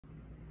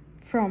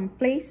From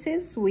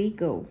Places We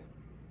Go,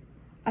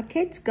 A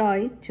Kid's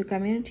Guide to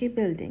Community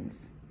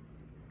Buildings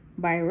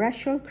by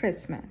Rachel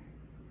Chrisman.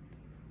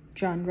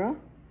 Genre: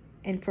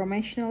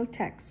 informational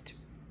text.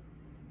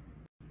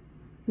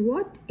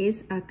 What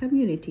is a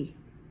community?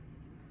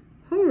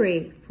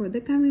 Hooray for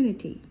the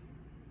community!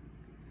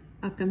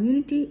 A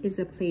community is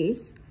a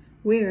place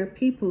where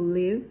people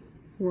live,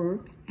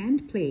 work,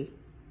 and play.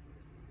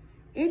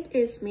 It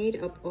is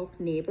made up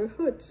of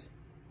neighborhoods.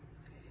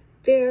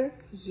 There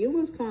you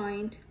will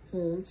find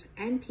homes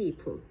and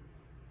people.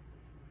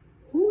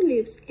 Who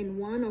lives in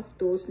one of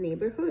those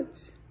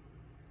neighborhoods?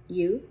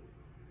 You.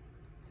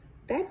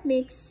 That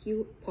makes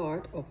you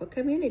part of a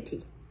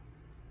community.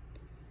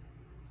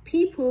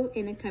 People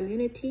in a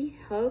community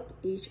help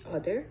each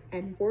other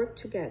and work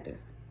together.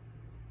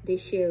 They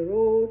share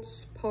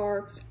roads,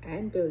 parks,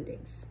 and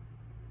buildings.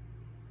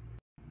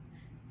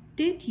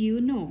 Did you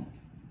know?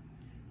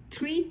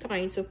 3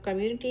 kinds of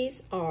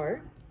communities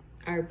are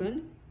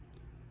urban,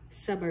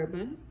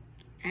 suburban,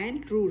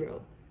 and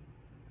rural.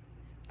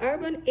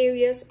 Urban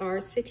areas are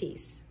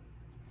cities.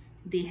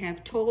 They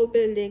have tall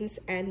buildings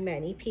and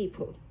many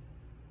people.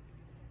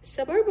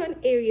 Suburban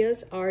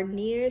areas are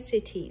near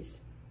cities.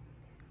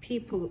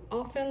 People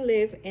often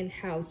live in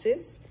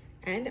houses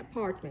and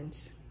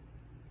apartments.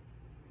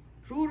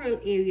 Rural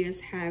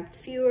areas have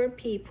fewer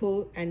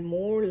people and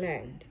more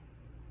land.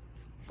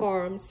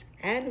 Farms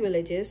and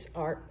villages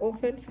are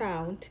often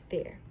found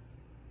there.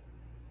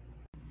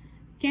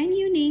 Can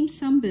you name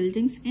some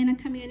buildings in a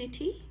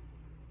community?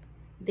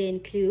 They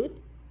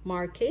include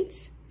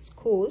markets,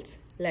 schools,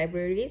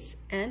 libraries,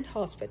 and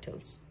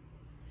hospitals.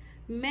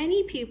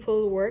 Many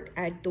people work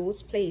at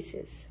those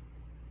places.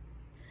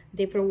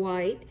 They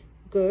provide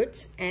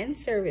goods and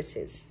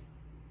services.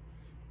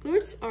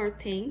 Goods are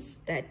things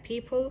that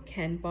people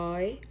can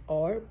buy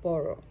or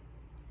borrow,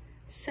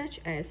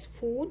 such as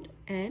food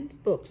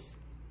and books.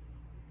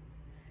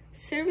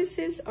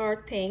 Services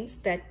are things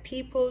that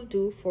people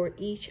do for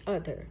each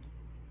other.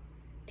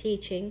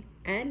 Teaching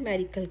and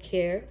medical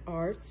care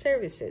are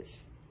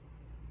services.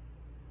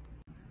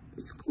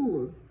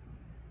 School.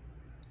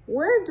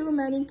 Where do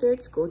many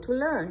kids go to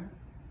learn?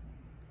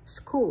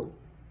 School.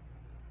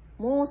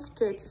 Most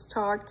kids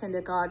start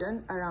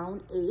kindergarten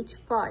around age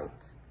 5.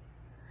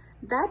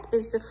 That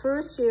is the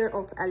first year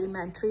of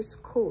elementary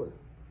school.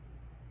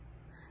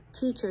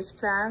 Teachers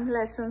plan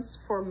lessons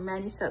for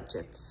many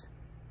subjects.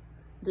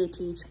 They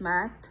teach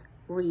math,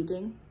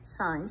 reading,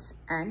 science,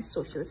 and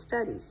social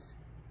studies.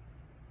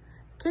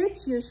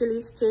 Kids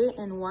usually stay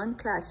in one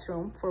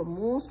classroom for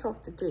most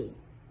of the day.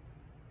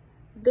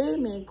 They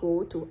may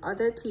go to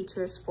other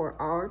teachers for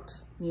art,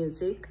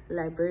 music,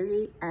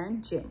 library,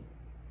 and gym.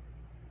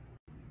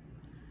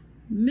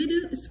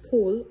 Middle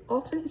school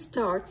often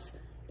starts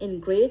in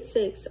grade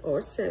 6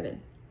 or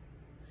 7.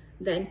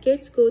 Then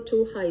kids go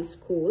to high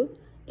school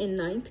in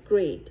 9th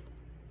grade.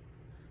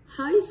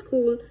 High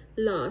school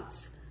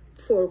lasts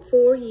for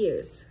 4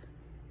 years.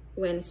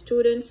 When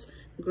students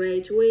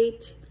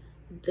graduate,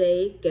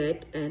 they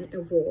get an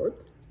award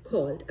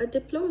called a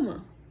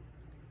diploma.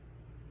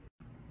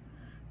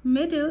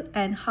 Middle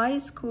and high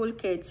school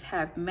kids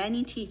have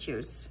many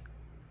teachers.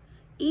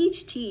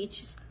 Each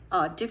teaches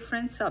a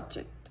different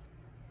subject.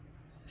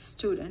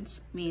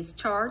 Students may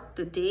start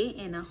the day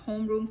in a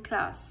homeroom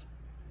class.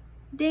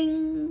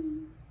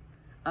 Ding!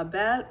 A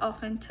bell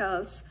often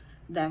tells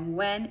them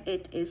when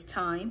it is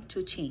time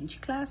to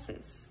change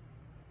classes.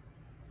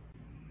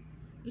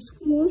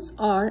 Schools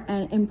are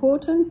an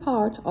important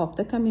part of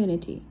the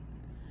community.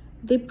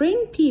 They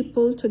bring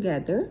people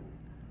together.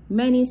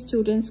 Many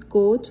students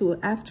go to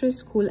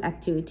after-school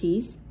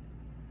activities.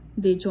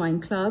 They join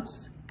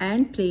clubs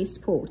and play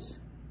sports.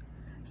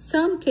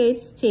 Some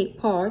kids take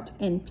part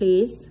in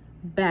plays,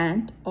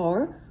 band,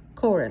 or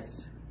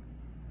chorus.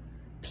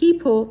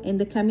 People in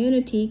the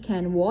community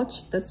can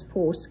watch the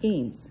sports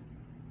games.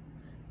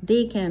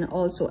 They can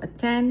also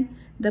attend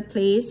the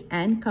plays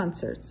and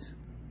concerts.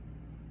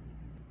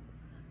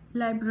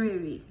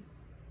 Library.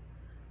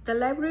 The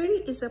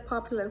library is a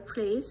popular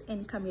place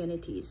in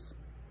communities.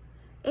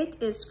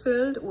 It is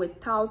filled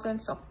with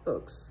thousands of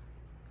books.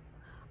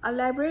 A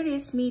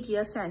library's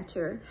media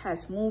center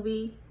has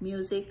movie,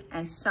 music,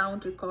 and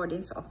sound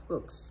recordings of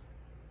books.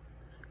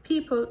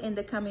 People in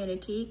the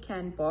community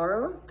can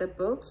borrow the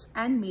books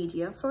and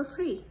media for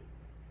free.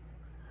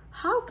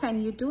 How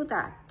can you do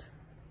that?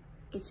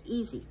 It's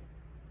easy.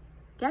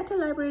 Get a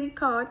library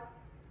card.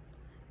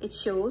 It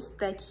shows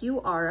that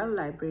you are a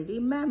library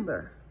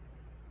member.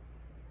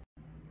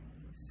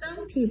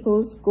 Some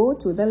people go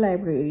to the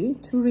library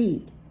to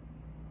read.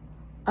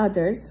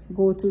 Others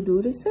go to do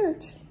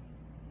research.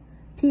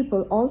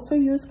 People also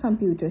use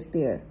computers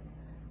there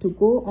to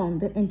go on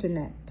the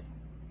internet.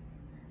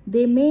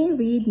 They may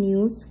read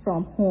news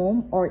from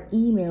home or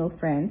email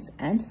friends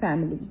and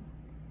family.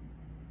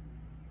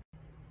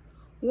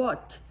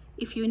 What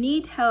if you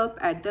need help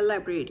at the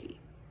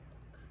library?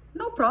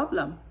 No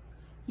problem.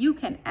 You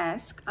can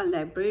ask a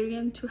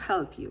librarian to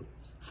help you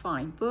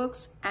find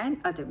books and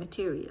other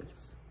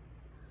materials.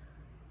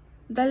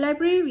 The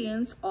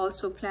librarians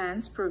also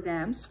plans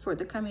programs for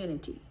the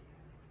community.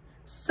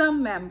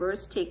 Some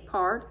members take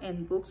part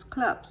in books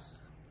clubs.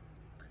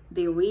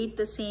 They read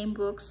the same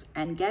books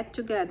and get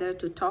together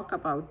to talk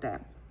about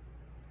them.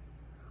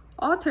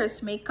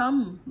 Authors may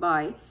come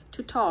by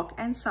to talk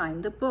and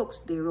sign the books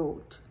they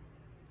wrote.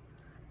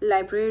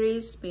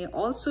 Libraries may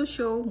also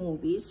show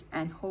movies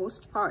and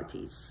host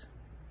parties.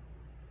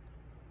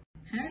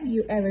 Have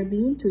you ever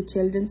been to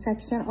children's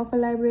section of a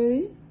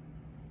library?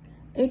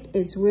 It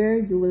is where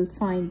you will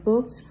find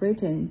books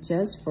written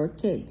just for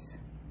kids.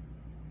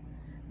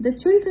 The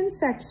children's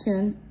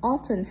section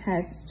often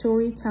has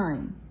story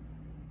time.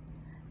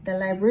 The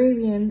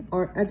librarian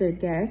or other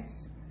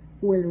guests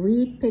will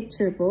read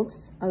picture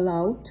books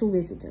aloud to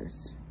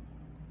visitors.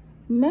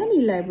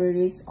 Many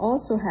libraries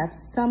also have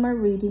summer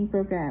reading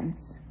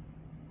programs.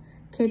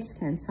 Kids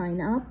can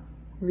sign up,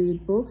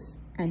 read books,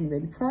 and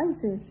win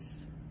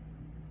prizes.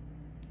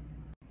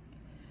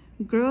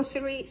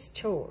 Grocery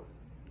store.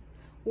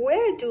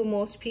 Where do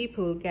most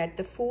people get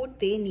the food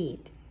they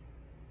need?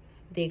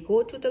 They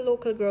go to the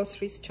local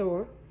grocery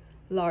store.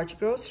 Large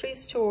grocery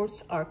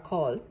stores are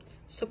called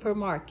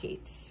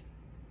supermarkets.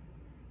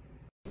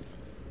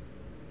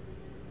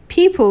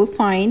 People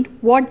find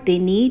what they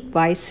need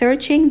by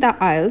searching the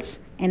aisles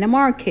in a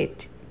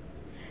market.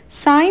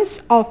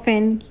 Signs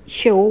often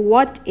show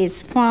what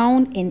is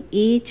found in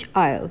each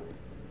aisle.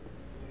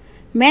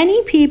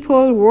 Many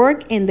people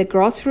work in the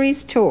grocery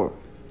store.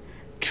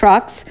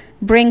 Trucks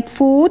bring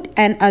food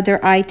and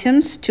other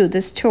items to the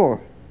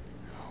store.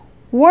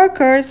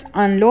 Workers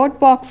unload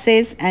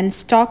boxes and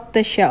stock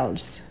the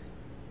shelves.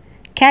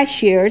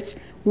 Cashiers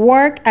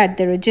work at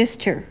the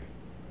register.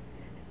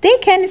 They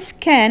can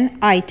scan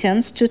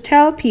items to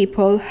tell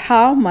people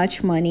how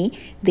much money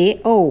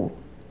they owe.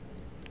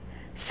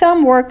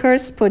 Some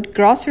workers put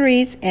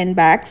groceries in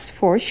bags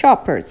for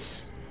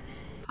shoppers.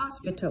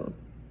 Hospital.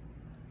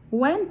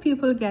 When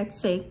people get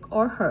sick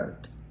or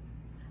hurt,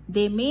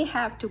 they may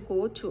have to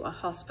go to a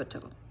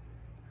hospital.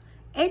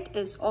 It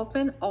is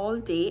open all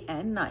day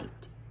and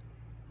night.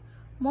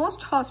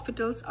 Most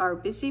hospitals are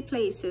busy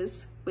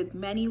places with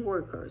many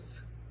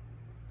workers.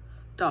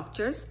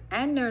 Doctors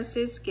and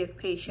nurses give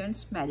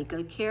patients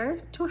medical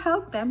care to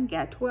help them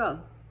get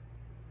well.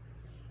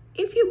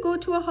 If you go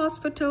to a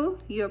hospital,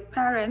 your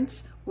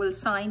parents will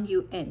sign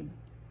you in.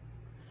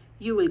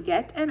 You will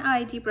get an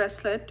ID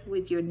bracelet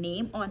with your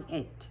name on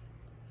it.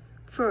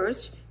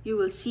 First, you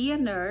will see a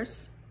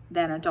nurse,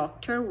 then a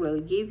doctor will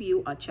give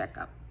you a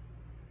checkup.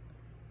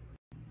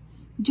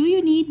 Do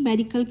you need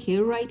medical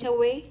care right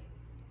away?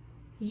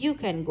 You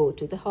can go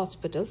to the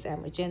hospital's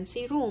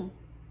emergency room.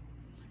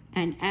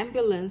 An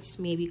ambulance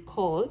may be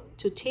called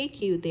to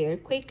take you there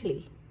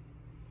quickly.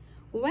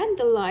 When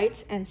the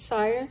lights and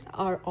sirens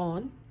are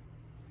on,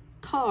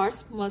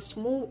 cars must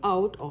move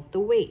out of the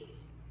way.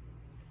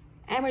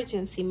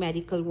 Emergency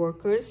medical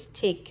workers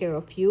take care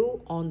of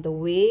you on the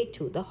way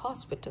to the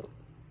hospital.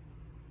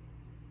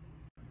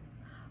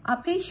 A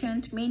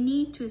patient may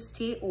need to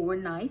stay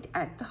overnight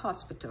at the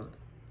hospital.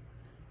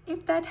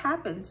 If that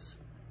happens,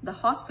 the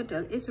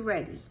hospital is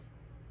ready.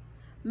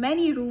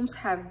 Many rooms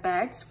have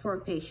beds for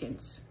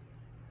patients.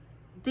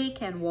 They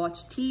can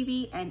watch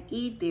TV and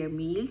eat their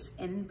meals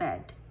in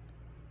bed.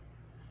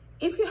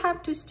 If you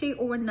have to stay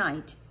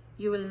overnight,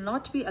 you will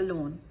not be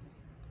alone.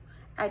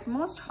 At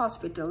most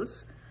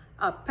hospitals,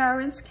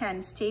 parents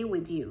can stay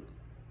with you.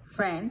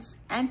 Friends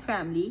and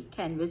family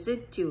can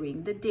visit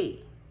during the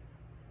day.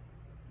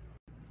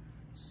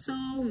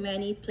 So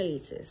many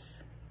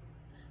places.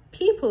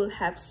 People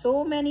have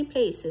so many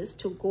places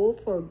to go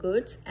for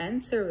goods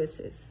and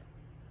services.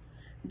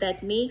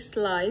 That makes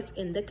life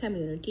in the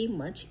community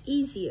much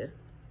easier.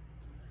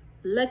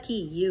 Lucky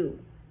you.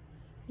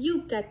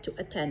 You get to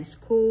attend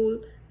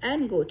school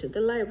and go to the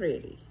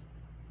library.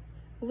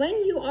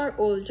 When you are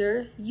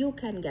older, you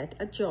can get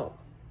a job.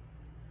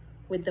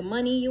 With the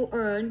money you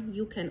earn,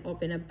 you can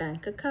open a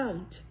bank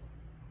account.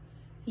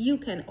 You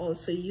can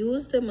also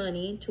use the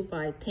money to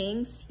buy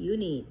things you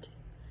need,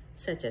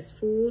 such as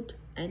food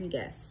and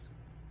gas.